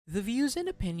The views and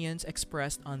opinions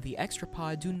expressed on the Xtra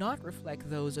Pod do not reflect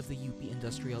those of the UP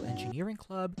Industrial Engineering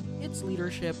Club, its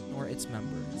leadership, nor its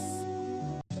members.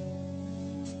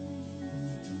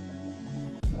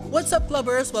 What's up,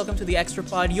 clubbers? Welcome to the Xtra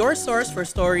Pod, your source for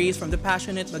stories from the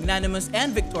passionate, magnanimous,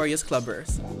 and victorious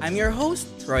clubbers. I'm your host,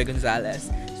 Troy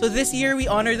Gonzalez. So this year, we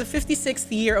honor the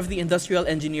 56th year of the Industrial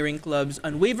Engineering Club's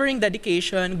unwavering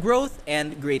dedication, growth,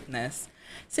 and greatness.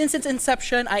 Since its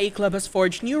inception, IE Club has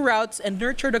forged new routes and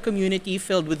nurtured a community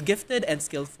filled with gifted and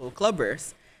skillful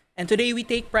clubbers. And today, we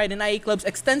take pride in IE Club's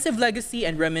extensive legacy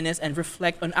and reminisce and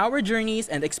reflect on our journeys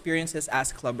and experiences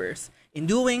as clubbers in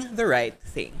doing the right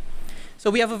thing.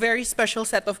 So we have a very special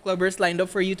set of clubbers lined up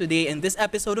for you today in this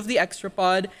episode of the Xtra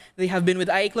Pod. They have been with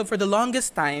IE Club for the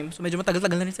longest time, so medyo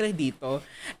matagal-tagal na rin sila dito,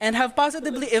 and have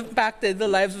positively impacted the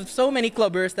lives of so many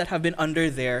clubbers that have been under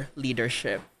their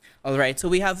leadership. Alright, so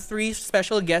we have three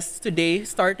special guests today,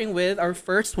 starting with our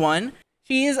first one.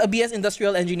 She is a BS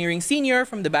Industrial Engineering Senior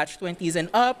from the batch 20s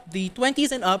and up, the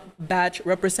 20s and up batch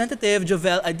representative,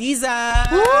 Jovel Adiza.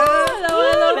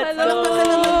 Hello.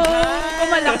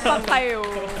 Pumalakpak kayo.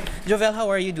 Jovel, how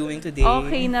are you doing today?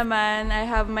 Okay naman. I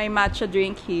have my matcha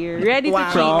drink here. Ready to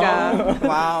chika.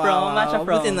 Wow. Matcha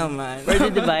from? Buti naman. Where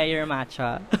did you buy your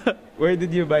matcha? Where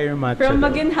did you buy your matcha? From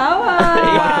Maginhawa.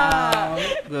 Wow.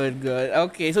 Good.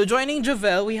 Okay, so joining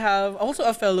Jovel, we have also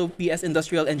a fellow PS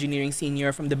Industrial Engineering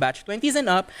Senior from the batch 20s and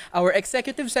up, our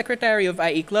Executive Secretary of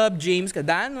IE Club, James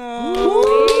Cadano.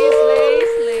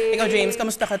 Slay. Ikaw, James,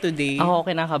 kamusta ka today? Ako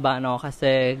kinakabahan ako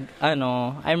kasi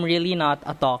I'm really not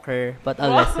a talker but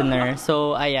a listener.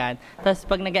 So ayan. Tapos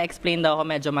pag nag-explain daw ako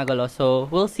medyo magulo.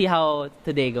 So we'll see how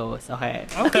today goes. Okay.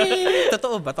 Okay.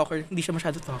 Totoo ba? Talker? Hindi siya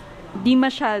masyado talk. Di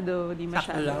masyado.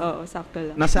 Sakto lang? Oo, sakto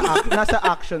lang. Nasa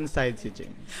action side si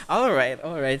James. Alright.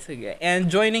 Sige. And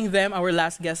joining them, our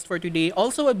last guest for today,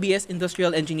 also a BS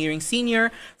Industrial Engineering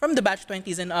Senior from the batch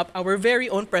 20s and up, our very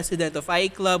own president of IE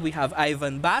Club, we have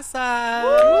Ivan Basa.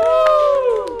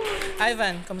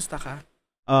 Ivan, kamusta ka?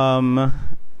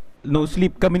 No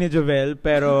sleep kami ni Jovel,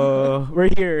 pero we're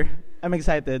here. I'm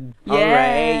excited. Yes.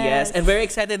 Alright, yes. And very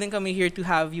excited din kami here to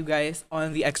have you guys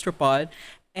on the Xtra Pod.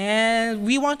 And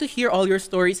we want to hear all your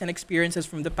stories and experiences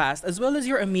from the past, as well as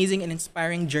your amazing and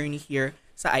inspiring journey here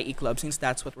sa IE Club, since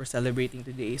that's what we're celebrating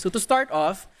today. So to start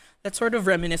off, let's sort of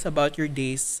reminisce about your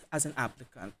days as an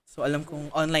applicant. So alam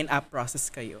kong online app process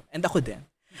kayo. And ako din.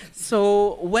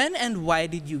 So when and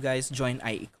why did you guys join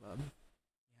IE Club?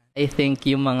 I think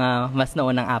yung mga mas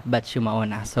naunang app batch yung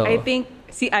mauna. So I think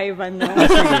si Ivan na.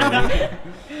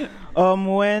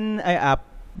 When I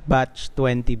app batch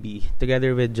 20B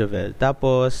together with Jovel.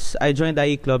 Tapos I joined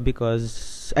IE Club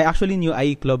because I actually knew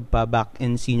IE Club pa back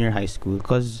in senior high school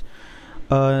because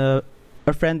a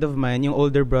friend of mine, yung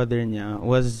older brother niya,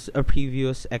 was a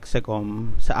previous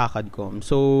execom sa Acadcom.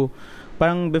 So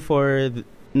parang before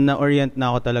na-orient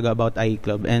na ako talaga about IE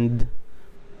Club, and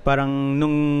parang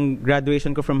nung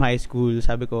graduation ko from high school,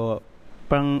 sabi ko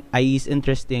parang IE is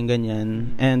interesting,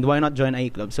 ganyan, and why not join IE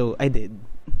Club? So I did.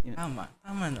 Tama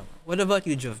no. What about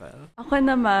you, Jovel? Ako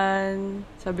naman,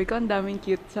 sabi ko ang daming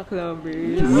cute sa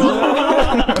clubbers.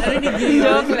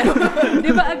 Joke lang.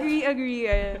 Di ba agree?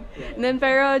 Ayan. And then,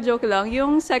 pero joke lang,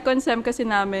 yung second sem kasi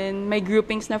namin, may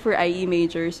groupings na for IE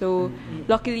major. So,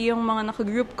 luckily yung mga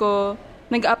naka-group ko,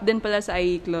 nag-up din pala sa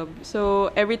IE Club.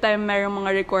 So, every time mayroong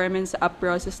mga requirements sa up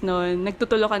process noon,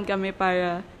 nagtutulungan kami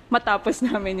para matapos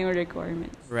namin yung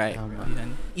requirements. Right.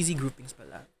 Yan. Easy groupings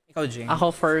pala. Ikaw, James?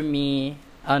 ako for me,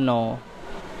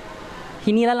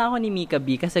 hinila lang ako ni Mika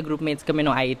B kasi groupmates kami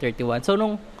nung IE31. So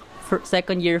nung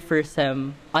second year, first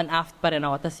sem, on-aft pa rin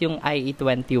ako. Tapos yung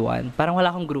IE21, parang wala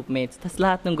akong groupmates. Tapos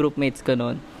lahat ng groupmates ko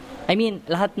nun,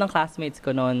 lahat ng classmates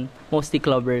ko nun, mostly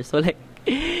clubbers. So like,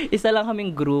 isa lang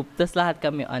kaming group, tapos lahat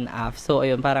kami on-aft. So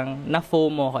ayun, parang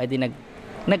na-FOMO ako, edi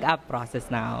nag-app process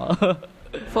na ako.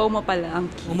 FOMO pala ang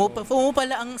key. FOMO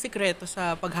pala ang sikreto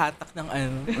sa paghatak ng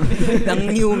ng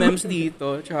new memes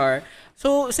dito, Char.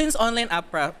 So, since online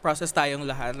app process tayong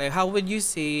lahat, like how would you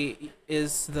say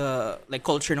is the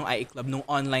culture ng IE Club nung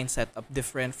online setup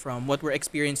different from what we're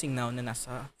experiencing now na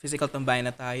nasa physical tambayan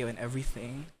na tayo and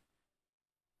everything?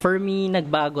 For me,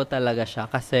 nagbago talaga siya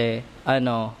kasi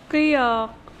Kaya,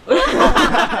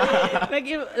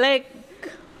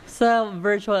 sa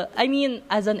virtual,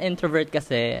 as an introvert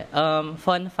kasi,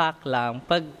 fun fact lang,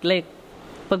 pag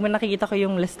may nakikita ko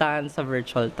yung listahan sa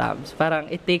virtual tabs, parang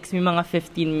it takes me mga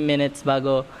 15 minutes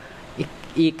bago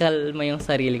ikalma yung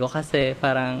sarili ko kasi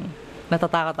parang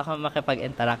natatakot ako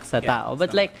makipag-interact sa tao.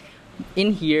 But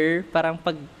in here, parang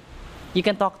pag you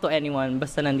can talk to anyone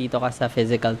basta nandito ka sa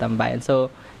physical tambayan.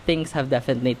 So, things have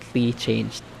definitely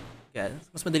changed. Yes.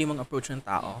 Mas madali mong approach ng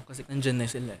tao kasi nandyan na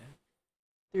sila.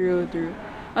 True.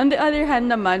 On the other hand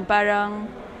naman,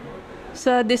 parang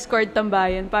sa Discord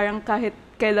tambayan, parang kahit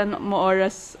kailan mo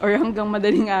oras or hanggang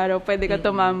madaling araw, pwede ka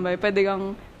tumambay, pwede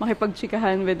kang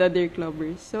makipagchikahan with other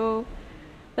clubbers. So,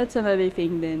 that's another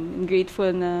thing din. I'm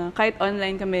grateful na kahit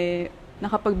online kami,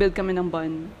 nakapag-build kami ng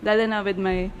bond. Lalo na with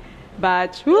my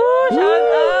batch. Woo! Shout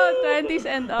out! 20s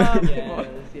and up!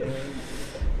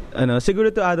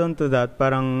 Siguro to add on to that,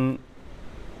 parang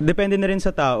depende na rin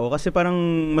sa tao kasi parang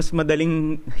mas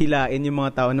madaling hilain yung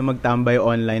mga tao na magtambay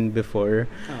online before.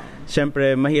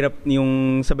 Siyempre, mahirap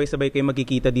yung sabay-sabay kayo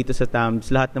magkikita dito sa TAMS.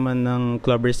 Lahat naman ng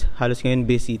clubbers halos ngayon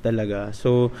busy talaga.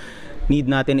 So, need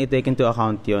natin i-take into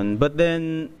account yon. But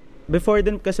then, before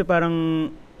then kasi parang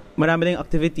marami lang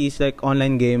activities like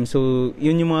online games. So,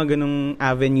 yun yung mga ganong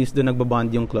avenues doon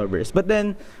nagbabond yung clubbers. But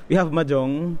then, we have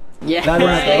Mahjong. Yes. Lalo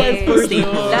na to.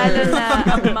 Lalo na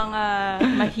ang mga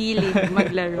mahilig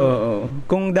maglaro. Oo.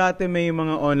 Kung dati may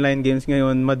mga online games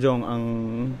ngayon, Mahjong ang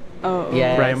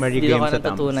Yes. primary Dito game ko sa TAMS.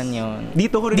 natutunan yun.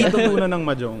 Dito ko rin natutunan ng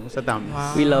Mahjong sa TAMS.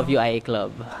 Wow. We love you, IA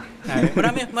Club.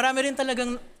 Marami rin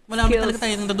talagang talaga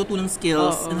tayong natutunan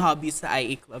skills and hobbies sa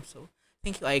IA Club. So,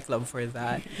 thank you, IA Club, for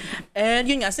that. And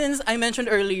yun nga, since I mentioned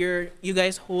earlier, you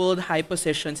guys hold high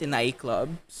positions in IA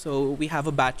Club. So, we have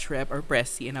a batch rep or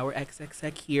pressy in our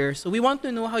XXX here. So, we want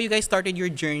to know how you guys started your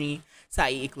journey sa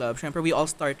IA Club. Syempre, we all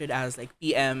started as like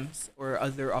PMs or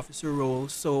other officer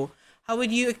roles. So, how would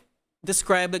you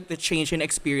describe like the change in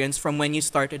experience from when you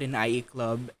started in IA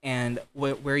Club and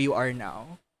where you are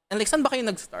now? And like, saan ba kayo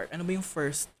nag-start? Ano ba yung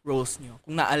first roles nyo?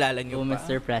 Kung naalala nyo pa.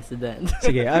 Mr. President.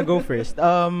 Sige, I'll go first.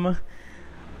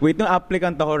 Wait, nung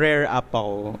applicant ako, rare app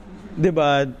ako. 'Di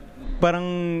ba? Parang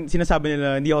sinasabi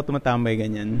nila, hindi ako tumatambay,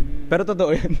 ganyan. Pero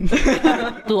totoo yun.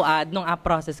 To add, nung app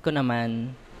process ko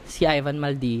naman, si Ivan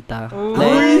Maldita.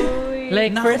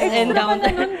 Like Naku. first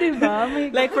encounter. Diba?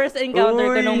 Like first encounter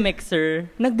ko nung mixer,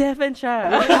 nag-defend siya.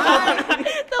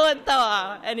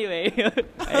 Tawan-tawa. Anyway.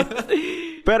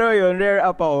 Pero yun, rare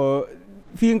app ako.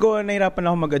 Feeling ko nahirapan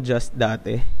ako mag-adjust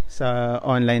dati sa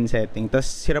online setting.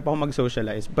 Tapos hirap ako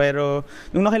mag-socialize. Pero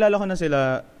nung nakilala ko na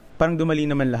sila, parang dumali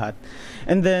naman lahat.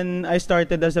 And then, I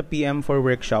started as a PM for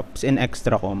workshops in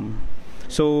Xtra.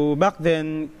 So, back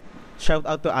then, shout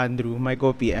out to Andrew, my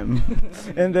co-PM.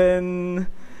 And then,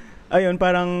 ayun,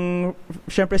 parang,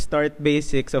 syempre start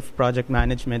basics of project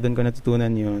management. Doon ko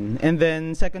natutunan yun. And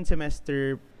then, second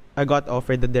semester, I got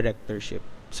offered the directorship.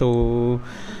 So,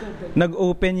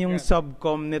 nag-open yung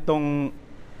subcom nitong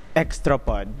Xtra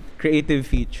pod, creative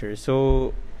feature.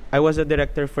 So, I was a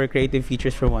director for creative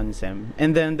features for one sem.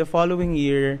 And then, the following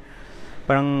year,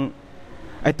 parang,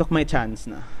 I took my chance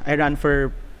na. I ran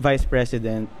for vice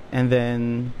president. And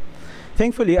then,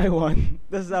 thankfully, I won.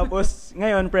 Tapos,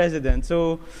 ngayon, president.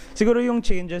 So, siguro yung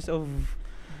changes of,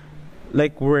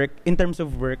 like, work, in terms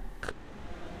of work,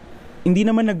 hindi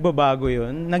naman nagbabago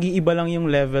yun. Nag-iiba lang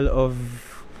yung level of,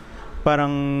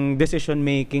 parang,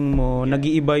 decision-making mo.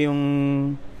 Nag-iiba yung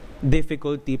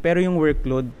difficulty. Pero yung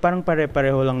workload, parang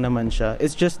pare-pareho lang naman siya.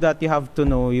 It's just that you have to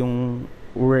know yung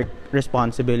work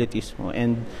responsibilities mo.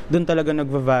 And doon talaga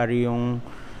nagva-vary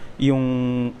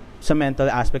yung sa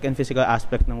mental aspect and physical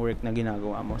aspect ng work na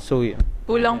ginagawa mo. So, yeah.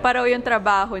 Kulang pa raw yung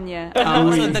trabaho niya.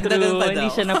 So, dagdagan pa daw. Hindi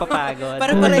siya napapagod.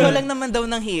 Parang pareho lang naman daw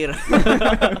ng hirap.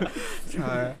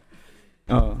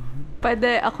 Oo.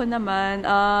 Pwede ako naman.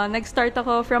 Nag-start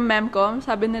ako from Memcom.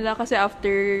 Sabi nila kasi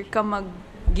after ka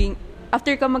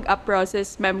mag-up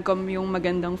process, Memcom yung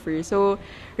magandang first. So,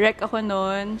 rec ako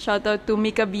noon. Shoutout to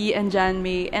Mika B and Jan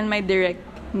May and my direct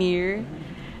Mir.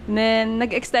 Then,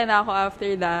 nag-extend ako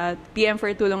after that. PM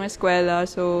for Tulong Eskwela.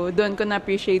 So, doon ko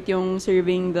na-appreciate yung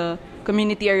serving the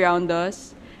community around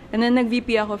us. And then,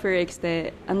 nag-VP ako for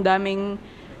Xte. Ang daming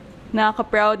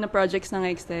nakaka-proud na projects ng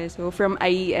Xte. So, from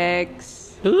IEX.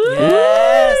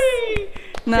 Yes!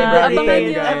 Na abangan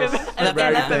nyo.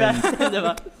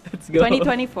 Diba? Let's go.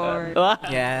 2024.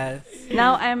 Yes.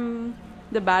 Now, I'm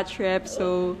the batch rep.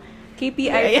 So,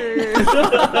 KPI for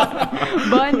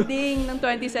bonding ng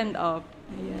 20s and up.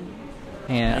 Ayan.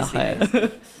 Yeah, okay.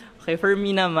 Okay, for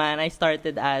me naman, I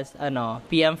started as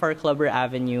PM for Clubber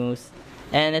Avenues,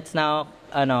 and it's now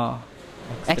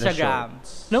Extra Extragram.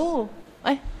 shorts. No,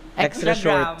 Extra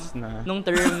Extragram shorts na. nung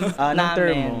term Nung namin.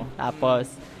 term mo.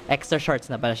 Tapos extra shorts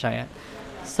na pala siya.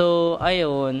 So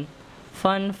ayun,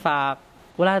 fun fact,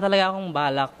 wala talaga akong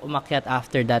balak umakyat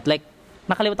after that. Like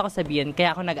nakalimutan ko sabihin,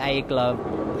 kaya ako nag-IA Club.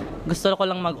 Gusto ko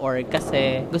lang mag-org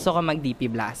kasi gusto ko mag-DP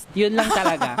Blast. Yun lang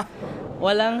talaga.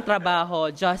 walang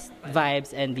trabaho, just vibes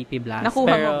and DP Blast. Nakuha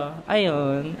Pero, mo ba?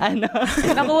 ayun, ano.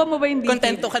 Nakuha mo ba yung DP?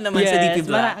 Kontento ka naman sa DP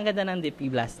Blast. Ang ganda ng DP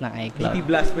Blast ng iClub. DP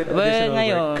Blast with Well, additional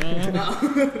ngayon,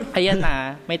 work. ayan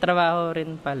na, may trabaho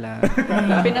rin pala.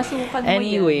 Pinasukan mo yan.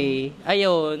 Anyway,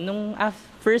 ayun, nung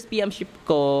first PM shift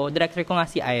ko, director ko nga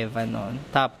si Ivan noon.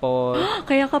 Tapos,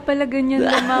 Kaya ka pala ganyan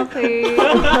lumaki.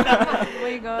 Oh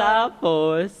my God.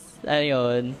 tapos,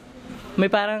 ayun, may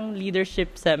parang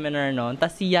leadership seminar noon.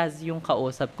 Tapos si Yaz yung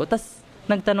kausap ko. Tapos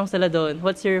nagtanong sila doon,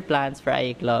 what's your plans for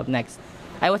IE Club next?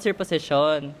 What's your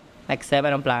position? Next sem,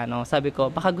 anong plano? Sabi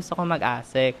ko, baka gusto ko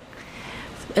mag-ASEC.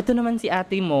 Ito naman si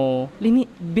ate mo,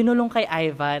 binulong kay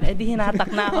Ivan. Di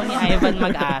hinatak na ako ni Ivan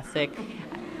mag-ASEC.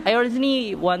 I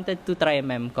originally wanted to try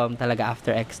MEMCOM talaga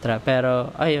after Xtra. Pero,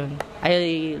 ayun,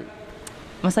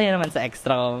 masaya naman sa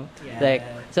Xtra. Yeah. Like,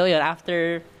 so yun,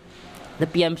 after the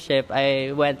PM shift,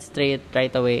 I went straight right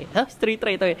away. I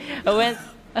went,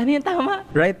 ano yung tama?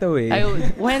 Right away. I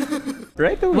went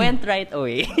Right away. went right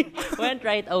away. Went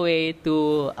right away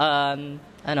to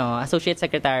associate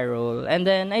secretary role. And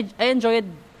then I enjoyed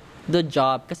the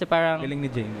job kasi parang Galing ni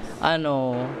James.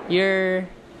 you're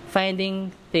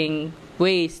finding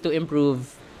ways to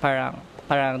improve parang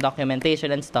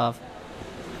documentation and stuff.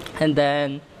 And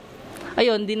then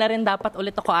ayun, di na rin dapat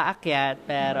ulit ako aakyat,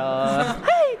 pero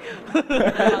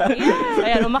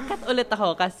ayan, umakyat ulit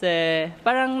ako kasi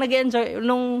parang nag-enjoy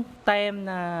nung time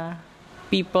na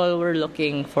people were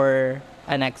looking for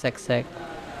an exec.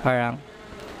 Parang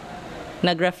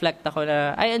nag-reflect ako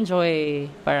na I enjoy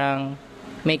parang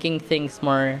making things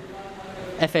more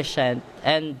efficient,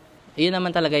 and yun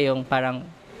naman talaga yung parang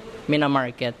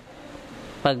mina-market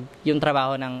pag yung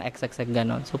trabaho ng exec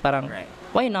ganon. So parang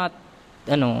why not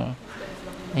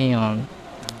ayun.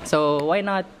 So why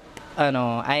not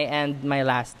I end my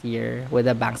last year with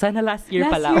a bang. Sana last year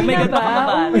pala. Oh my God, baka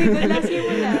mabate. Oh my God, last year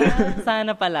mo na.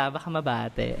 Sana pala, baka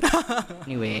mabate.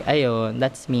 Anyway, ayun,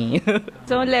 that's me.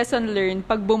 So, lesson learned,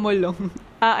 pag bumulong,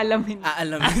 aalamin.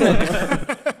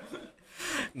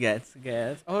 Gets.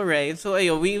 Alright. So,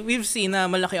 we've seen na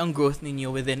malaki ang growth ninyo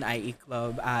within IE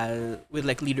Club with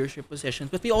like leadership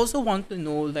positions. But we also want to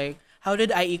know like how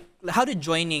did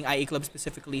joining IE Club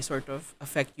specifically sort of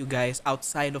affect you guys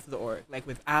outside of the org? Like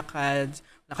with ACADS,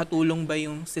 nakatulong ba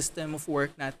yung system of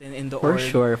work natin in the For org?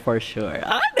 sure.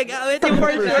 Nag-awit yung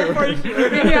for sure.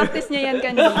 Practice niya yan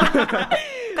kanina.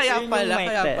 Kaya pala.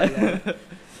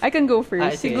 I can go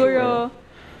first. Sige, Siguro,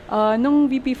 nung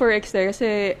VP for Xtra,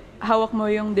 kasi hawak mo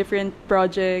yung different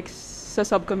projects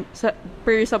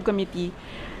per subcommittee.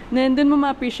 Then, dun mo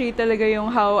ma-appreciate talaga yung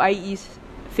how IEs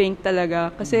think talaga.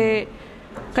 Kasi,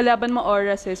 kalaban mo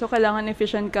oras eh. So, kailangan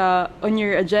efficient ka on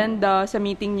your agenda, sa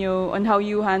meeting nyo, on how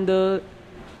you handle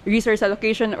resource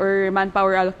allocation or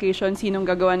manpower allocation, sinong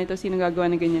gagawa nito, sinong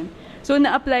gagawa na ganyan. So,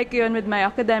 na-apply ko yun with my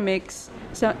academics,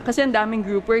 kasi ang daming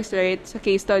group works, right? Sa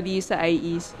case studies, sa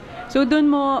IEs. So, dun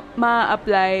mo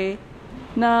ma-apply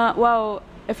na, wow,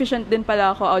 efficient din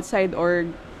pala ako outside org.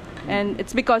 And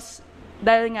it's because,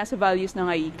 dahil nga sa values ng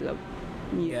IE Club.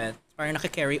 Yeah. Parang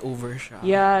naka-carry over siya.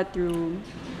 Yeah, true.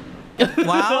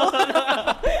 Wow!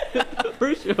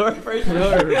 For sure. For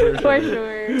sure.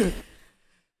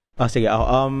 Sige ako.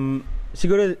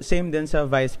 Siguro same din sa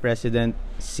vice president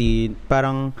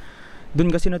parang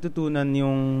dun kasi natutunan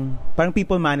yung parang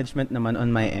people management naman on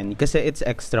my end kasi it's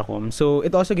Xtracom. So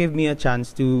it also gave me a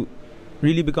chance to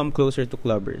really become closer to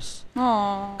clubbers.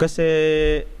 Aww. Kasi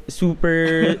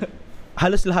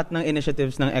halos lahat ng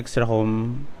initiatives ng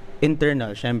Xtracom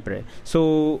internal, syempre.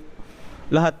 So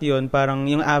lahat yon parang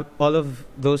yung all of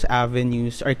those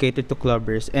avenues are catered to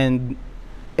clubbers, and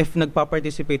if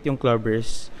nagpa-participate yung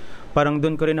clubbers, parang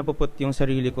doon ko rin napuput yung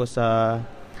sarili ko sa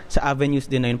avenues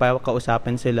din na yun, para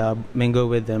kausapin sila, mingle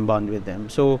with them, bond with them.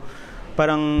 So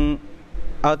parang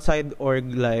outside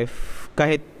org life,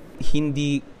 kahit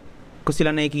hindi ko sila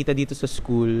nakikita dito sa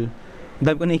school,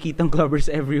 dahil ko nakikita ang clubbers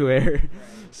everywhere.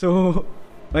 So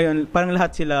ayun, parang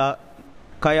lahat sila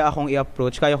kaya akong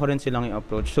i-approach, kaya ko rin silang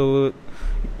i-approach. So,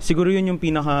 siguro yun yung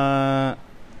pinaka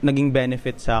naging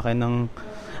benefit sa akin ng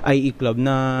IE Club,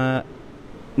 na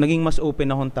naging mas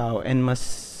open akong tao and mas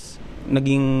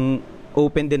naging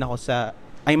open din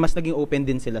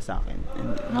sila sa akin.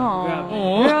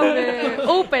 Grabe.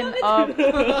 Open up.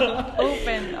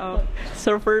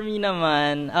 So for me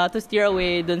naman, to steer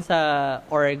away dun sa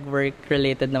org work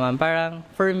related naman, parang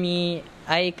for me,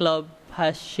 IE Club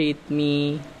has shaped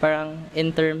me parang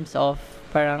in terms of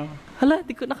parang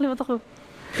nakalimutan ko.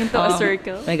 Into a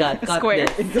circle. My God, cut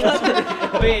Square. this.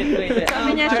 wait.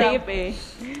 Sabi niya shape eh.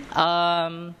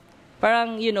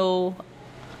 Parang,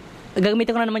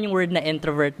 gagamitin ko na naman yung word na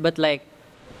introvert, but like,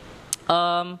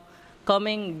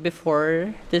 coming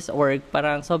before this org,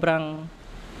 parang sobrang,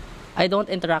 I don't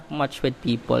interact much with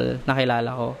people na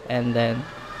kilala ko. And then,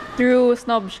 True,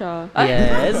 snob siya.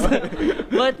 yes.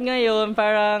 But ngayon,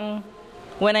 parang,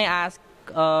 when I ask,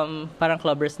 parang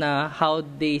clubbers na how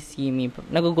they see me,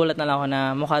 nagugulat na lang ako na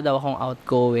mukha daw akong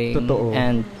outgoing. Totoo.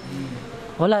 And,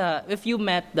 wala, if you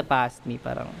met the past me,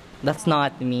 parang, that's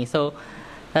not me. So,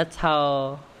 that's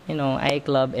how,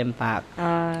 iClub impact.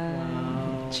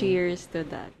 Cheers to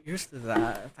that. Here's to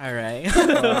that. Alright.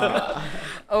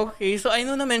 Okay, so I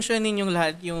know na-mention ninyong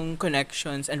lahat yung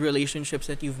connections and relationships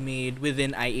that you've made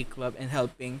within IE Club and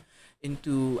helping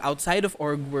into outside of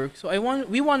org work. So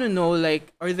we want to know,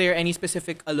 like, are there any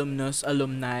specific alumnus,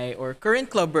 alumni, or current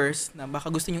clubbers na baka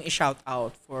gusto nyong i-shout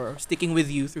out for sticking with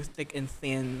you through thick and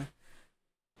thin?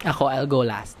 Ako, I'll go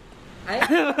last.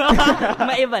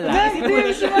 Maiba lang.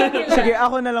 Sige,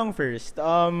 ako na lang first.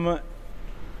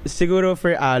 Siguro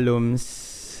for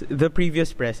alums, the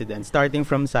previous president, starting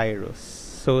from Cyrus.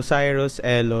 So Cyrus,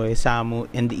 Eloy, Samu,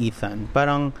 and Ethan.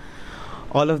 Parang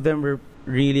all of them were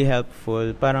really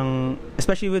helpful. Parang,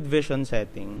 especially with vision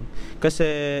setting.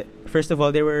 Kasi, first of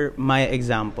all, they were my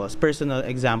examples, personal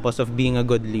examples of being a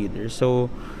good leader.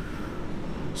 So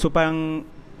parang,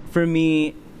 for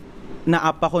me,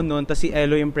 na-up ako noon, tas si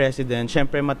Eloy yung president,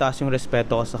 syempre mataas yung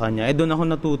respeto ko sa kanya. Doon ako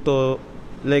natuto,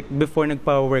 like before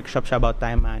nagpa-workshop siya about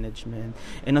time management,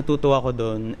 natuto ako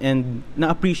doon, and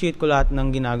na-appreciate ko lahat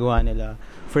ng ginagawa nila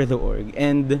for the org.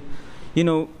 And,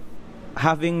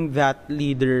 having that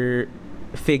leader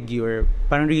figure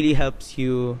parang really helps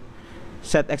you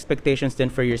set expectations then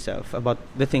for yourself about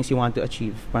the things you want to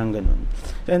achieve. Parang ganun.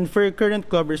 And for current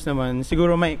clubbers naman,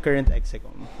 siguro my current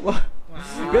execom.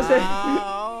 Kasi,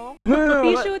 no.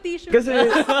 Tissue. Kasi,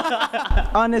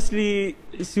 honestly,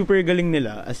 super galing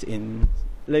nila. As in,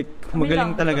 like,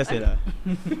 magaling talaga sila.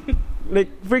 Like,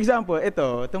 for example,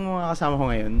 itong mga kasama ko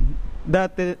ngayon,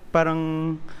 dati,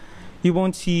 parang, you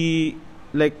won't see,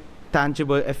 like,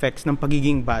 tangible effects ng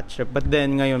pagiging batch. But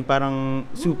then, ngayon, parang,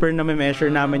 super na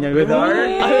measure namin yan with our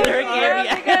Grabe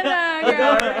ka na.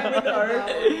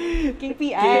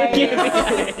 KPI.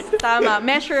 Tama,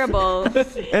 measurable.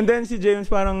 And then si James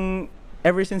parang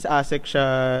ever since ASEC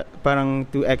siya parang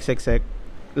to XXX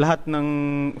lahat ng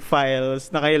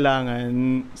files na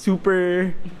kailangan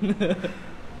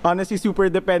honestly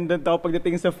super dependent ako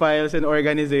pagdating sa files and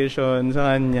organization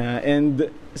sa kanya,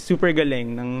 and super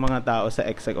galing ng mga tao sa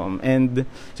Exacom, and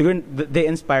siguro they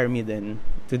inspire me then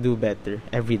to do better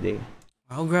every day.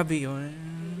 Wow, grabe yun.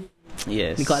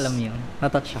 Yes. Hindi ko alam yun.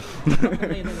 Natouch ako.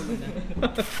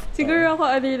 Siguro ako,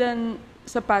 other than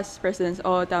sa past presidents,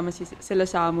 tama sila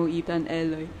Samu, Ethan,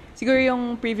 Eloy. Siguro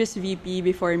yung previous VP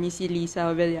before me, si Lisa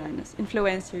Villanos.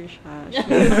 Influencer siya.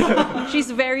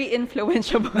 She's very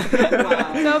influenceable.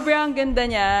 Sobrang ganda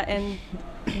niya, and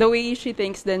the way she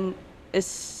thinks then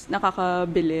is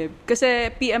nakakabilib.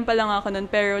 Kasi PM pa lang ako nun,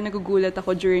 pero nagugulat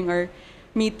ako during our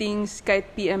meetings, kahit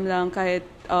PM lang, kahit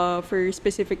for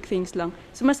specific things lang.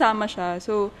 Sumasama siya.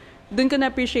 So, dun ko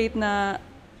na-appreciate na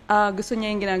gusto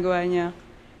niya yung ginagawa niya.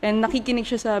 And nakikinig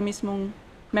siya sa mismong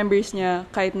members niya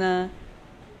kahit na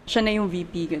siya na yung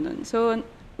VP, ganun. So,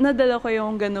 nadala ko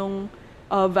yung ganong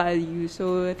value.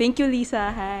 So, thank you,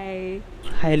 Lisa. Hi!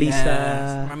 Hi,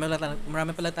 Lisa. Yes.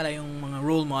 Marami pala tala yung mga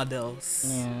role models.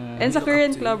 Yeah. And sa Look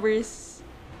current up to. clubbers,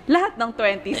 lahat ng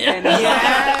 20s.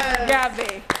 Grabe.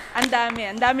 Ang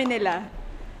dami nila.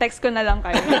 Text ko na lang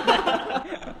kayo.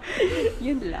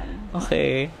 Yun lang.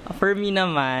 Okay. For me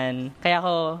naman, kaya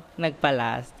ako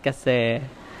nagpa-last kasi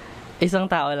isang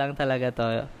tao lang talaga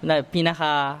to. Na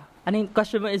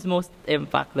question mo is most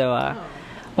impact, diba?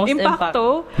 Most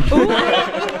Impacto?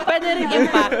 Pwede rin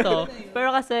impacto. Pero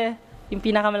kasi, yung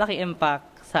pinakamalaking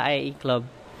impact sa IE Club,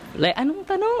 like, anong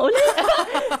tanong ulit?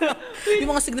 Yung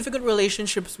mga significant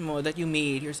relationships mo that you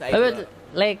made here sa I would,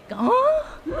 ICLub. like,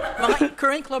 Mga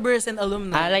current clubbers and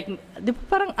alumni. like, di ba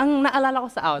parang ang naalala ko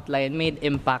sa outline, made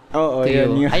impact Oo, to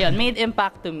yun you. yun. Ayun, made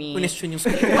impact to me. Question yung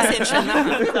pasensya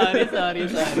na. sorry.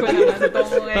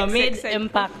 So, made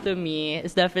impact to me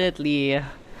is definitely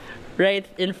right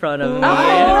in front of me.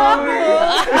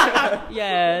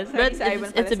 Yes, but Si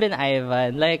Ivan it's pala. been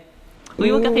Ivan. Like,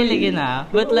 we magkakiligin na.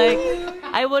 But like,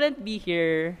 I wouldn't be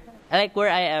here, like where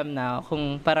I am now,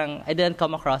 kung parang I didn't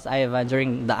come across Ivan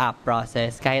during the app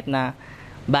process, kahit na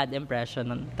bad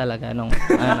impression talaga nung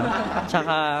ano.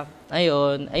 Tsaka,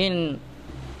 ayun,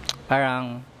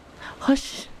 parang,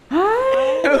 hush!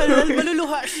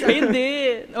 Maluluha siya.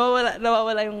 Hindi!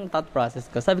 Nawawala yung thought process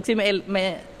ko. Sabi kasi may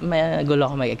gulo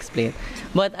ako mag-explain.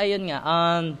 But ayun nga,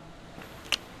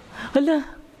 hala,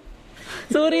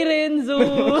 sorry Renzo!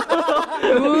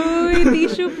 Uy,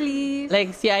 tissue please.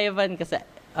 Like, si Ivan kasi,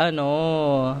 ano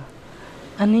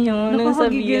yun? Anong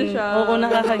Nakakagigil sabihin? siya. Oo,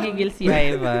 nakakagigil si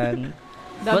Ivan.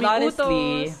 But Daming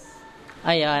honestly, utos.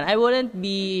 ayan, I wouldn't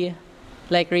be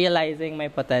like realizing my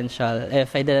potential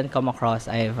if I didn't come across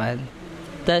Ivan.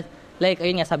 Like,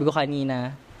 ayun nga, sabi ko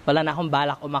kanina, wala na akong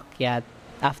balak umakyat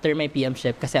after my PM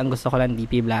shift kasi ang gusto ko lang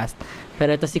DP Blast.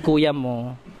 Pero ito si kuya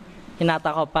mo,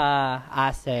 hinata ko pa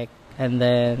ASEC. And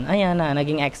then, ayan na,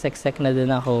 naging ex-exec na din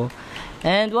ako.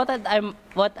 And what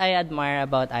I admire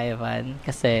about Ivan,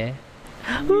 kasi,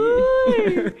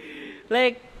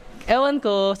 like, ewan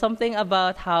ko, something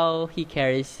about how he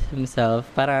carries himself.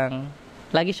 Parang,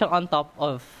 lagi siyang on top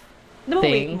of Wait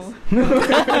things. mo.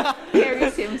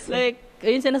 Carries himself. Like,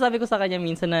 yun sinasabi ko sa kanya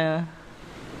minsan na,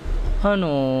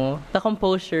 the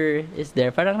composure is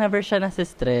there. Parang never siya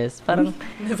nasi-stress. Parang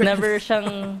never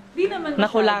siyang Di naman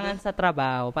nakulangan sa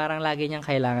trabaho. Parang lagi niyang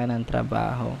kailangan ng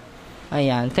trabaho.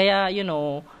 Ayan. Kaya,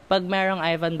 pag merong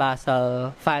Ivan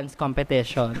Basal fans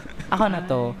competition, ako na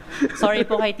to. Sorry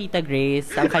po kay Tita Grace,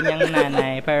 ang kanyang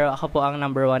nanay, pero ako po ang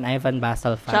number 1 Ivan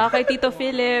Basal fan. Tsaka kay Tito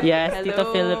Philip. Yes, Hello. Tito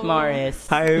Philip Morris.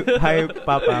 Hi,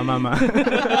 Papa, Mama.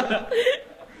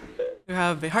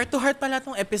 Grabe. Heart to heart pala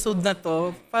tong episode na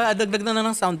to. Padagdag na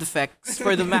ng sound effects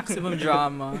for the maximum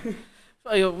drama.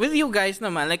 So, ayun, with you guys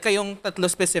naman, like kayong tatlo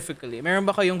specifically, meron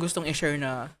ba kayong gustong i-share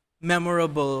na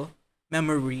memorable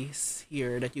memories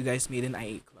here that you guys made in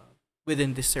IA Club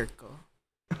within this circle?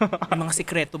 May mga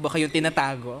sikreto ba kayong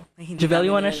tinatago? Javel,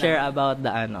 you wanna share about the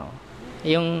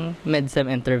yung mid-sem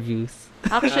interviews?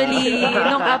 Actually,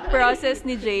 nung up process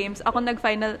ni James, ako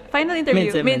nag-final interview,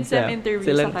 mid-sem interview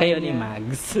Sila sa kanya. kayo ni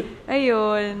Mags.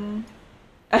 Ayun.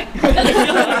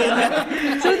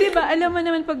 So, di ba, alam mo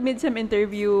naman pag mid-sem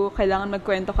interview, kailangan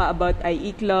magkwento ka about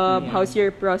IE Club, how's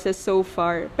your process so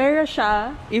far. Pero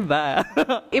siya, Iba.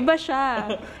 iba siya.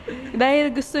 Dahil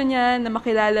gusto niya na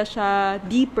makilala siya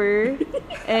deeper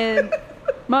and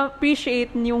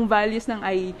ma-appreciate yung values ng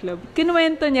IE Club.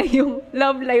 Kinuwento niya yung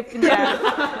love life niya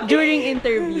during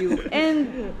interview.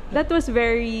 And that was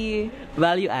very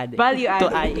Value added. Value To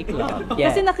added. IE Club.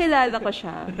 Yeah. Kasi nakilala ko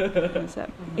siya.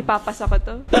 Ipapasa ko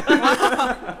to.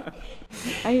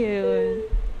 Ayun.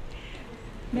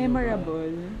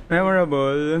 Memorable.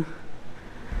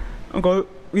 Uncle,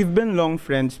 we've been long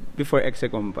friends before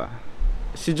Execom pa.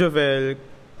 Si Jovel,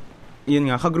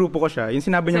 yun nga, kagrupo ko siya. Yung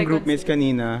sinabi niyang Second groupmates sem.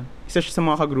 kanina, isa siya sa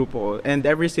mga kagrupo ko. And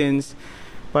ever since,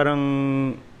 parang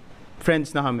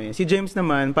friends na kami. Si James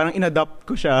naman, parang inadopt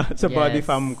ko siya sa body Yes.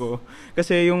 fam ko.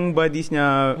 Kasi yung buddies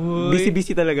niya, Uy.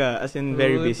 busy-busy talaga. As in,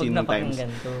 very Uy, busy pag nung times.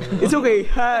 napakinggan to. It's okay.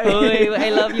 Hi! Uy, I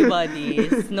love you,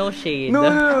 buddies. No shade. No.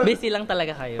 Busy lang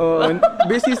talaga kayo. Oh,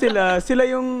 busy sila. Sila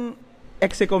yung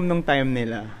execom nung time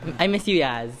nila. I miss you,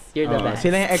 Yaz. You're the Oo, best.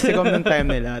 sila yung execom nung time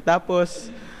nila. Tapos,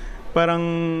 parang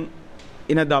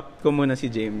inadopt ko muna si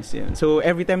James. Yan. So,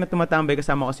 every time na tumatambay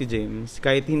kasama ko si James,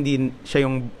 kahit hindi siya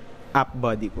yung app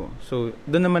body ko. So,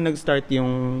 doon naman nag-start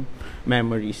yung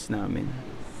memories namin.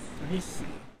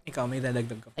 Ikaw, may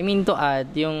dadagdag ka. I mean, to add,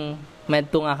 yung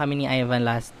med 2 nga kami ni Ivan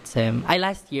last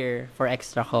year for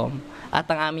Xtracom. At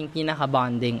ang aming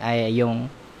pinaka-bonding ay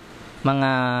yung mga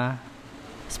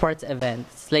sports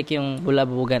events. Like yung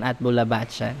Bulabugan at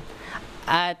Bulabatchan.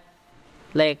 At,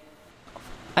 like,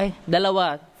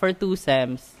 dalawa, for 2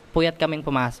 sems, puyat kaming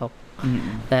pumasok.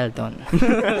 Dahil doon.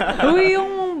 Uy,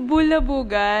 yung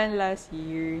Bulabugan last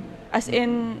year. As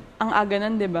in, ang aga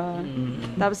nun, di ba?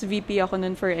 Tapos VP ako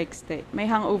nun for Xtra. May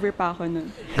hangover pa ako nun.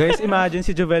 Guys, imagine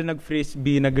si Jovel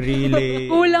nag-frisbee, nag-relay.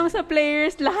 Kulang sa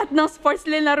players, lahat ng sports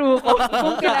linaro ko.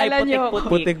 Kung kilala Ay, niyo ako.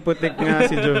 Putik-putik nga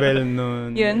si Jovel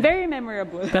nun. Yun, very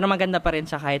memorable. Pero maganda pa rin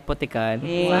siya kahit putikan.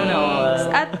 Yes.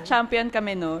 At champion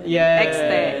kami, no? Yes.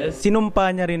 Xtra.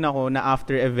 Sinumpa niya rin ako na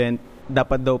after event,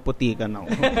 dapat daw putikan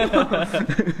ako.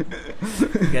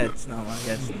 Gets naman,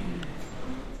 gets.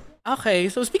 Okay,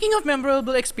 so speaking of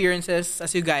memorable experiences,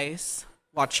 as you guys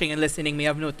watching and listening may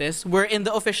have noticed, we're in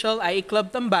the official IE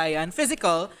Club Tambayan,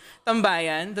 physical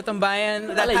Tambayan, the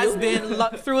Tambayan that has been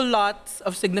through lots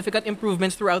of significant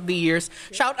improvements throughout the years.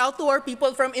 Shout out to our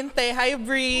people from Inte. Hi,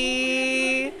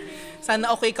 Bree!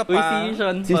 Sana okay ka pa. Uy, si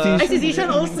Sean Si pa. Ay, si Zishan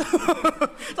also.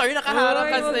 Sorry, nakaharap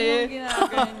Uy, wag kasi. mong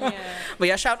ginaganyan. But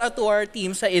yeah, shout out to our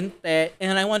team sa Inte.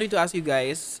 And I wanted to ask you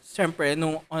guys, syempre,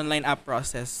 nung online app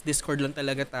process, Discord lang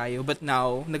talaga tayo. But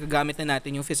now, nagagamit na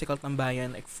natin yung physical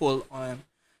tambayan, like full on.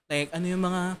 Like, ano yung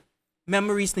mga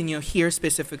memories ninyo here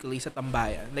specifically sa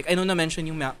tambayan? Like, I know na-mention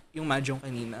yung Mahjong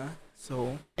kanina.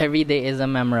 So, Every day is a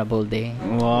memorable day.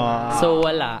 Wow. So,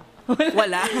 wala.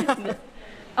 wala.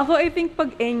 Ako, I think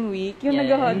pag Eng Week, yung Yes.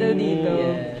 nag-huddle dito.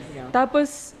 Yes.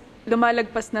 Tapos,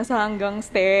 lumalagpas na sa hanggang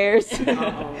stairs.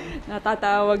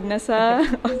 Natatawag na sa...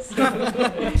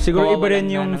 Siguro iba Mawawalan rin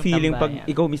na yung ng feeling pag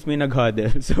tambayan. ikaw mismo yung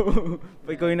nag-huddle. So,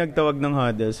 pag ikaw yung nagtawag ng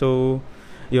huddle. So,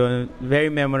 yun, very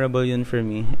memorable yun for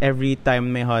me. Every time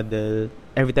may huddle,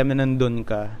 every time na nandun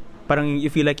ka, parang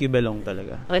you feel like you belong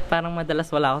talaga. Bakit parang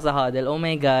madalas wala ako sa huddle? Oh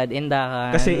my God,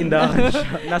 indakan. Kasi indakan siya.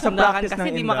 Nasa Indakan practice kasi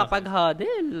ng di indakan.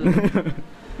 makapag-huddle.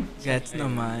 Gets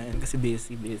naman. Kasi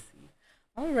busy.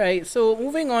 Alright, so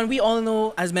moving on, we all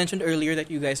know, as mentioned earlier, that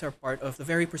you guys are part of the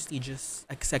very prestigious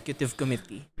executive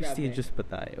committee. Prestigious pa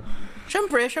tayo.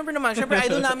 Syempre naman. Syempre,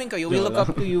 idol namin kayo. We look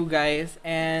up to you guys.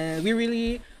 And we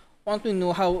really want to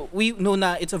know how, we know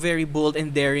na it's a very bold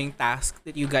and daring task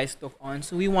that you guys took on.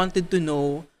 So we wanted to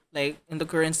know, like, in the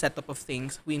current setup of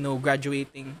things, we know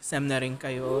graduating SEM na rin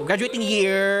kayo. Graduating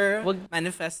year,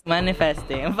 manifest.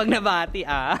 Manifesting. Pag nabati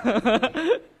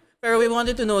Pero we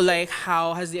wanted to know, like,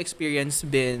 how has the experience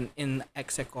been in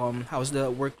Execom? How's the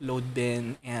workload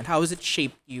been? And how has it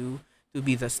shaped you to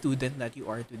be the student that you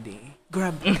are today?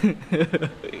 Grab.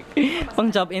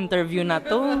 Pang job interview na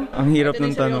to. Ang hirap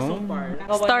ng tanong.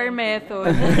 Star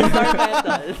method. Star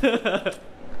method.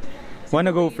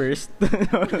 Wanna go first?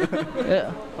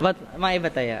 But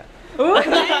maiba tayo.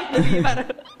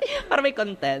 para may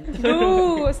content.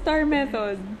 No, star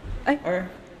method. Ay,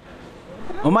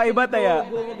 Maiba taya.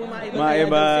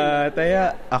 Maiba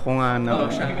taya. Ako nga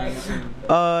na.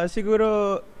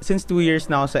 Siguro, since 2 years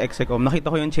na ako sa Execom,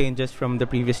 nakita ko yung changes from the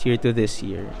previous year to this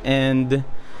year. And,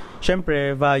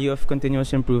 syempre, value of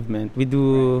continuous improvement. We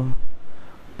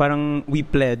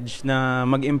pledge na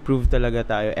mag-improve talaga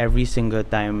tayo every single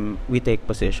time we take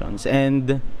positions.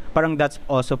 And, parang that's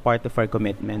also part of our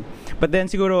commitment. But then,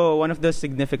 siguro, one of the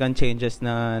significant changes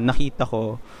na nakita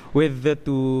ko with the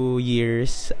 2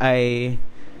 years ay,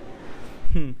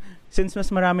 since mas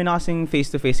marami na kasing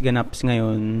face-to-face ganaps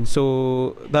ngayon,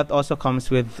 so that also comes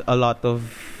with a lot of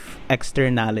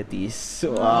externalities.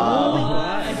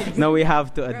 Now we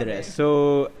have to address.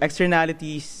 So,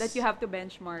 externalities... that you have to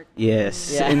benchmark.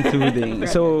 Yes, Yeah. including.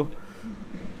 So,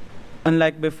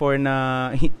 unlike before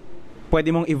na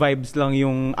pwede mong i-vibes lang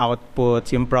yung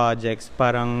outputs, yung projects,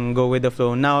 parang go with the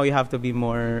flow. Now, you have to be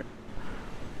more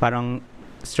parang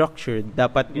structured.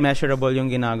 Dapat measurable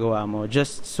yung ginagawa mo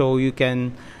just so you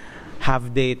can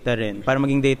have data rin. Para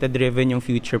maging data-driven yung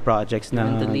future projects na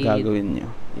Driven to lead. gagawin nyo.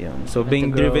 Yun. So, Driven being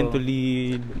to driven grow. to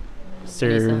lead,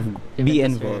 serve, Driven be to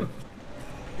involved.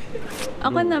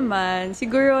 Ako naman,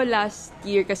 siguro last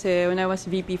year kasi when I was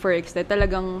VP for Xtra,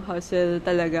 talagang hustle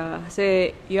talaga.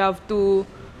 Kasi you have to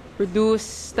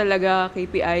produce talaga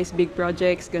KPIs, big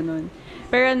projects, ganun.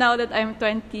 Pero now that I'm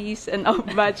 20s and up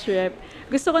batch rep,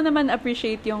 gusto ko naman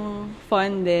appreciate yung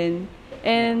fun din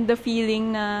and the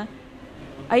feeling na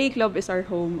IE Club is our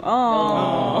home.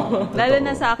 Oh. Lalo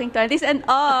na sa aking 20s and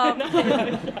up.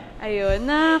 Ayun,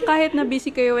 na kahit na busy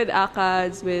kayo with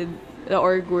ACADS, with the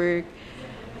org work,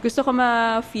 gusto ko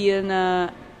ma-feel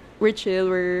na we're chill,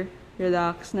 we're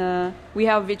relaxed, na we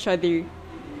have each other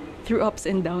through ups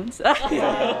and downs.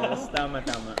 Yes, tama.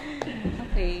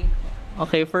 Okay.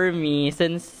 Okay, for me,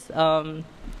 since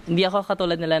hindi ako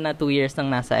katulad nila na 2 years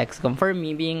nang nasa Excom, for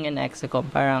me, being in Excom,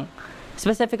 parang,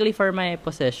 specifically for my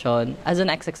position, as an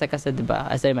ex-exec kasi, diba,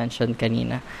 as I mentioned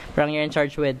kanina, parang you're in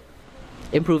charge with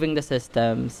improving the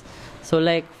systems. So,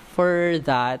 like, for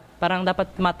that, parang dapat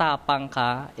matapang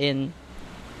ka in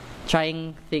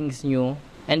trying things new.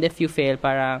 And if you fail,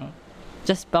 parang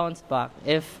just bounce back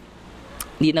if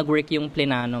di nag-work yung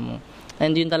plinano mo.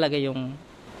 And yun talaga yung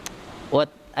what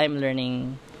I'm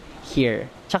learning here.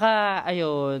 Tsaka,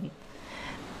 ayun,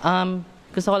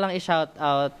 gusto ko lang i-shout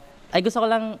out, gusto ko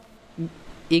lang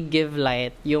i-give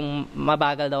light yung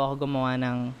mabagal daw ako gumawa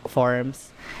ng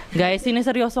forms. Guys,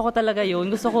 siniseryoso ko talaga yun.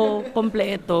 Gusto ko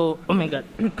kompleto. Oh my God.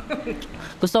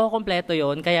 Gusto ko kompleto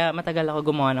yun, kaya matagal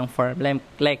ako gumawa ng form.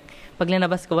 Like pag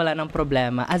linabas ko, wala ng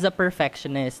problema. As a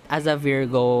perfectionist, as a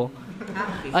Virgo,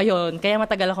 ayun, kaya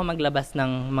matagal ako maglabas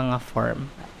ng mga form.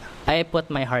 I put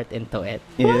my heart into it.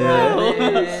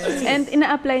 Yes. And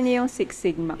ina-apply niya yung Six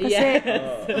Sigma. Kasi,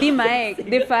 D-Mike,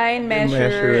 define,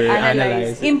 measure,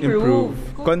 analyze, improve.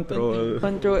 Control.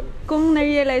 Control. Kung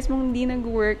na-realize mong hindi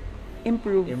nag-work,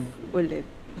 improve ulit.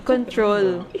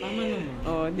 Control.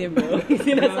 Oh, di ba?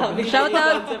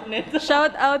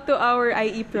 Shout out to our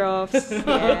IE profs.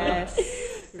 Yes.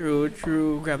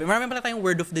 True. Grabe. Marami pala tayong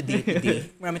word of the day today.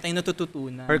 Marami tayong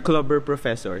natututunan. Our clubber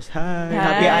professors. Hi. Hi,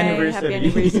 Happy anniversary.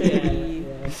 Happy anniversary.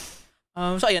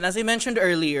 So ayan, as I mentioned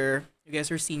earlier, you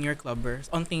guys are senior clubbers.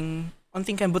 Onting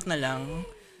kembot na lang.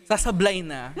 Sasablay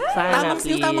na. Sana,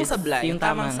 Yung tamang please. sablay. Yung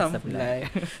tamang sablay.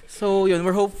 So yun,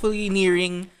 we're hopefully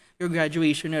nearing your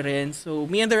graduation na rin. So,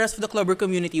 me and the rest of the clubber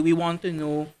community, we want to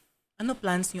know, ano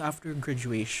plans niyo after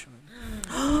graduation?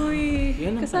 Uy,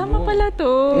 Yan ang kasama tanong. pala to.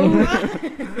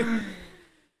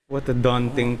 What a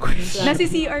daunting question. Nasi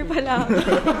CR pala.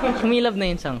 Humilab na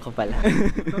yung chunk ko pala.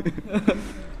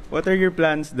 What are your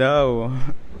plans daw?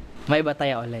 May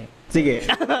bataya ulit. Sige.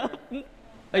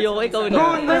 Ayoko, ikaw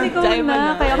na. Ba't ikaw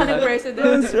na? Kaya ka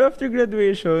nag-president. So after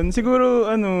graduation,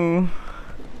 siguro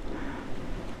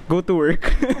go to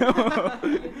work.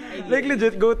 Like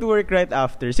legit, go to work right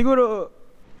after. Siguro,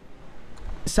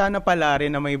 sana pala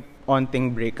rin na may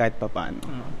onting break kahit papaano.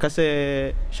 Kasi,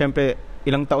 syempre,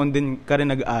 ilang taon din ka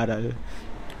rin nag-aaral.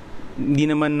 Hindi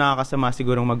naman nakakasama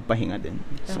sigurong magpahinga din.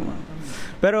 So,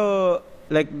 pero,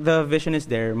 like, the vision is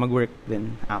there, mag-work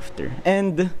din after.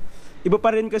 And, iba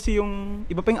pa rin kasi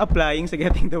iba pa yung applying sa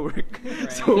getting the work.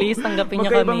 So, Please, tanggapin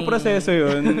niyo magkaibang kami. proseso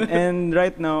yun. And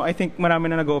right now, I think marami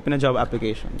na nag-open na job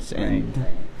applications. And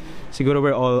siguro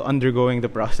we're all undergoing the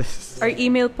process. Our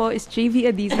email po is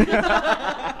jvadiz.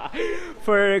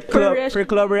 For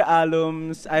Clubber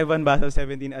alums,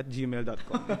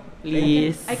 ivanbasel17@gmail.com.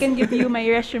 Please. I can give you my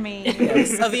resume.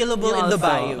 It's available in the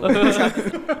bio.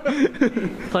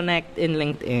 Connect in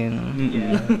LinkedIn.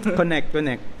 Connect.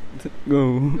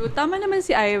 Go. So, tama naman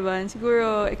si Ivan.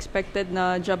 Siguro expected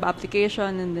na job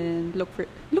application and then look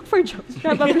for jobs.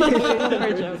 Job application, look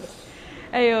for jobs.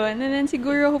 Ayun. And then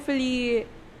siguro hopefully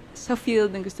sa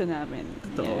field ng gusto namin.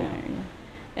 Yeah.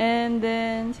 And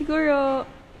then siguro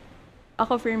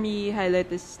ako for me,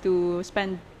 highlight is to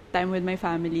spend time with my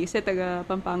family. Kasi taga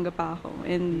Pampanga pa ako.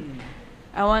 And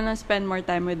I wanna spend more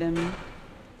time with them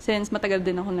since matagal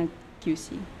din ako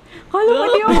nag-QC. Kala mo,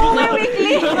 di ako may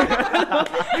weekly!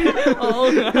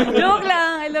 Joke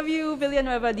lang. I love you,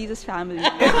 Villanueva Diz's family.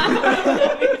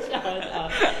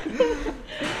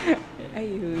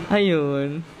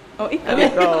 Ayun. Oh,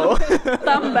 ikaw.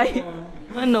 Tambay.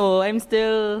 I'm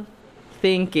still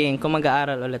thinking kung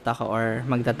mag-aaral ulit ako or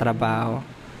magtatrabaho.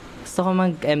 Gusto ko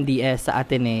mag-MDS sa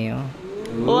Ateneo.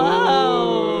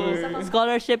 Wow!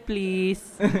 Scholarship, please.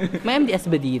 May MDS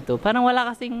ba dito? Parang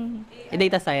wala kasing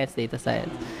data science.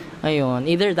 Ayun,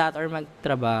 either that or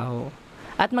magtrabaho.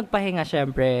 At magpahinga,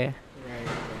 syempre.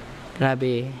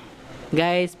 Grabe.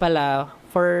 Guys, pala,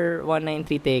 for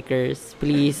 193 takers,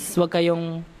 please, wag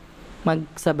kayong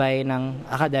magsabay ng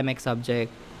academic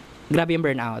subject. Grabe yung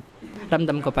burnout.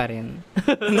 Ramdam ko pa rin.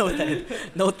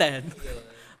 Noted.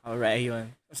 Alright,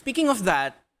 yun. Speaking of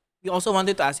that, we also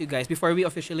wanted to ask you guys, before we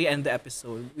officially end the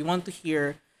episode, we want to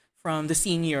hear from the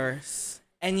seniors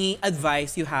any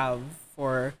advice you have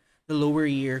for the lower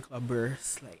year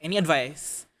clubbers. Like, any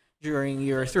advice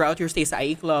throughout your stay sa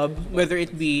IE Club, whether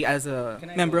it be as a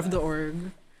member of the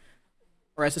org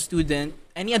or as a student,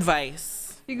 any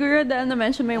advice? Siguro dahil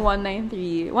na-mention may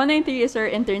 193. 193 is our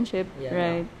internship,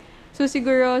 right? So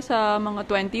siguro sa mga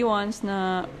 21s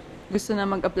na gusto na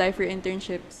mag-apply for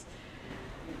internships,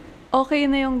 okay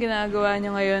na yung ginagawa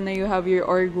niyo ngayon na you have your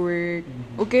org work.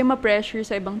 Huwag kayo ma-pressure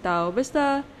sa ibang tao.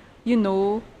 Basta, you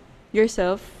know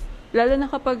yourself. Lalo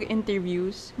na kapag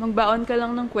interviews, magbaon ka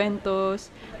lang ng kwentos.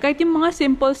 Kahit yung mga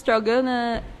simple struggle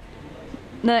na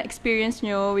experience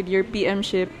nyo with your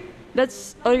PMship,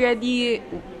 that's already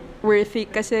worth it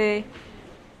kasi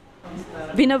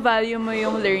binavalue mo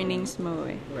yung learnings mo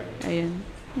eh. Ayun.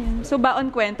 So,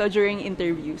 baon kwento during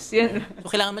interviews. Yan.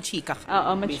 So, kailangan machika ka.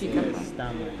 Oo, machika ka.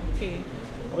 Tama. Okay.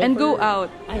 And go out.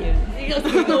 Ayun.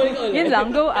 Yun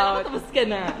lang, go out. Tapos ka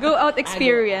na. Go out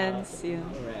experience. Yun.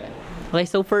 Okay,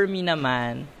 so for me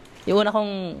naman, yung una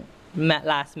kong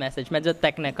last message, medyo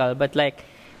technical, but like,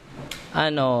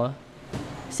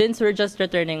 since we're just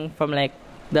returning from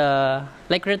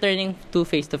returning to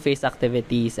face-to-face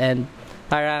activities, and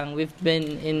parang we've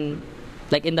been in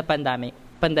the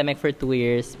pandemic for 2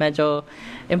 years, medyo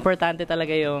importante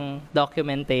talaga yung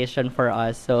documentation for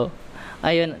us. So,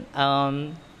 ayun,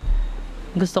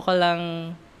 gusto ko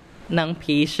lang ng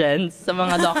patience sa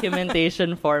mga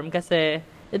documentation form kasi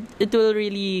it will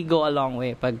really go a long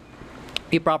way pag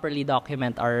we properly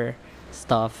document our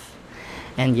stuff.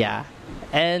 And yeah.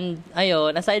 And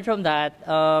ayun, aside from that,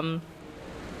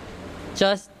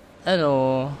 just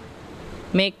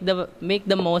make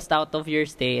the most out of your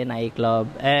stay in IE Club.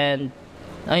 And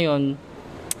ayun,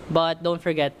 but don't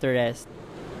forget to rest.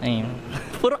 Ayun.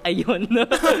 Puro ayun.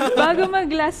 Bago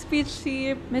mag-last speech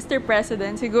si Mr.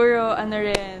 President, siguro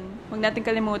huwag natin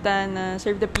kalimutan na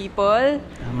serve the people.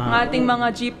 Tama. Ang ating mga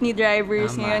jeepney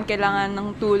drivers ngayon, kailangan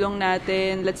ng tulong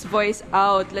natin. Let's voice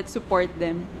out. Let's support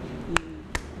them.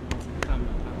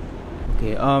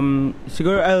 Okay,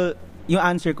 siguro yung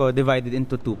answer ko divided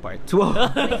into 2 parts. Wow.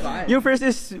 Yung first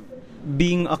is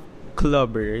being a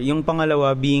clubber. Yung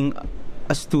pangalawa, being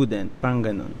a student, parang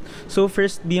ganun. So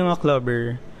first, being a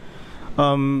clubber,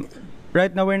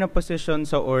 right now we're in a position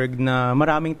sa org na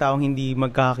maraming taong hindi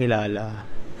magkakilala.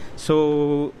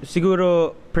 So,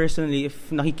 siguro, personally, if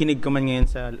nakikinig ka man ngayon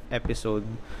sa episode,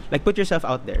 like, put yourself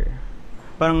out there.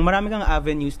 Parang marami kang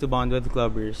avenues to bond with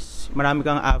clubbers. Marami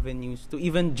kang avenues to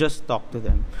even just talk to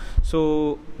them.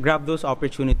 So, grab those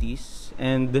opportunities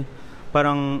and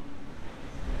parang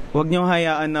wag niyo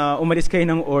hayaan na umalis kayo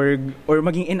ng org or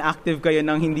maging inactive kayo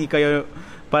nang hindi kayo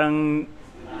parang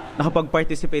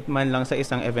nakapag-participate man lang sa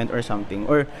isang event or something.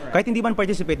 Or kahit hindi man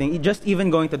participating, just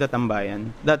even going to the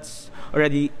tambayan. That's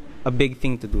already a big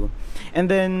thing to do. And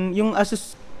then, yung as a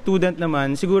student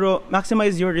naman, siguro,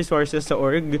 maximize your resources sa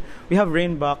org. We have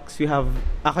Rainbox, we have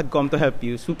Acadcom to help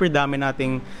you. Super dami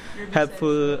nating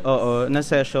helpful na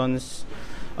sessions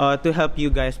to help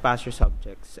you guys pass your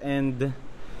subjects. And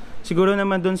siguro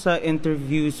naman dun sa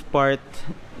interviews part,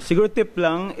 siguro tip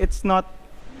lang, it's not,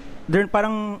 they're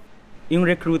parang yung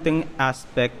recruiting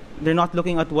aspect, they're not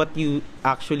looking at what you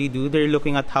actually do, they're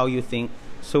looking at how you think.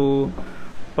 So,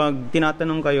 pag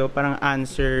tinatanong kayo, parang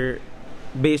answer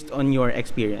based on your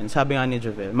experience. Sabi nga ni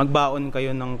Jovel, magbaon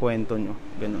kayo ng kwento nyo.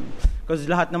 Ganun. Because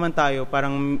lahat naman tayo,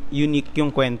 parang unique yung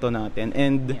kwento natin.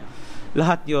 And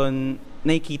lahat yon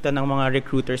nakikita ng mga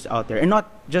recruiters out there. And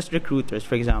not just recruiters,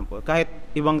 for example. Kahit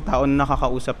ibang tao na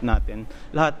nakakausap natin,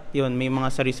 lahat yon may mga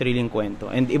sari-sariling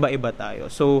kwento. And iba-iba tayo.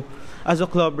 So, as a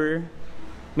clubber,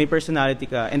 may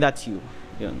personality ka, and that's you.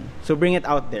 Yun. So, bring it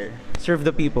out there. Serve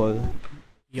the people.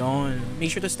 Yon.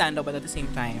 Make sure to stand up, but at the same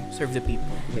time, serve the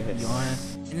people. Yes. Yon.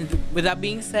 And with that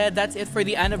being said, that's it for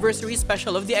the anniversary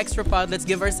special of the Extra Pod. Let's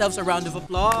give ourselves a round of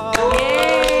applause.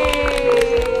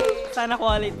 Yay! Sana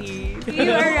quality.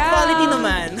 Quality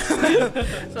naman.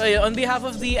 So on behalf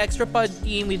of the Extra Pod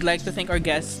team, we'd like to thank our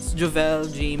guests, Jovel,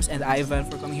 James, and Ivan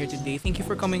for coming here today. Thank you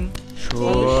for coming.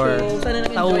 Sure. Sana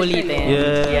Nauulitin.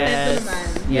 Yes.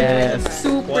 Yes.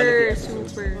 Super.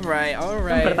 Alright.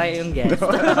 Siyempre tayo yung guest.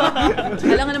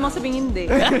 Kailangan namang sabing hindi.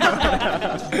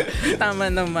 Tama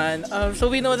naman.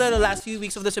 So we know that the last few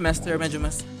weeks of the semester medyo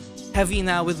mas heavy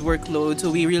na with workload.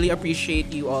 So we really appreciate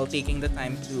you all taking the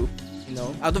time to,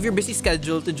 out of your busy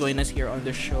schedule to join us here on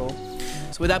the show.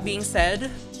 So with that being said,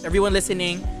 everyone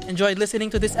listening, enjoyed listening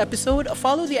to this episode.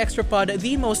 Follow the Extra Pod,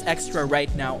 the most extra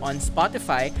right now on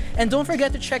Spotify. And don't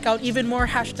forget to check out even more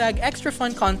 #extra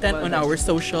fun content on our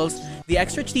socials. The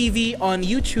Extra TV on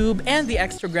YouTube and the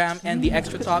Extragram and the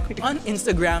Extra Talk on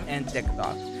Instagram and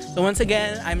TikTok. So once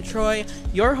again, I'm Troy,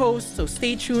 your host. So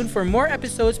stay tuned for more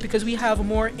episodes because we have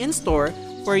more in store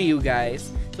for you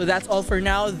guys. So that's all for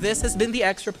now. This has been the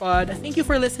Extra Pod. Thank you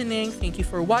for listening. Thank you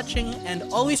for watching. And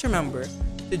always remember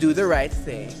to do the right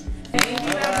thing. Thank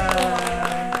you.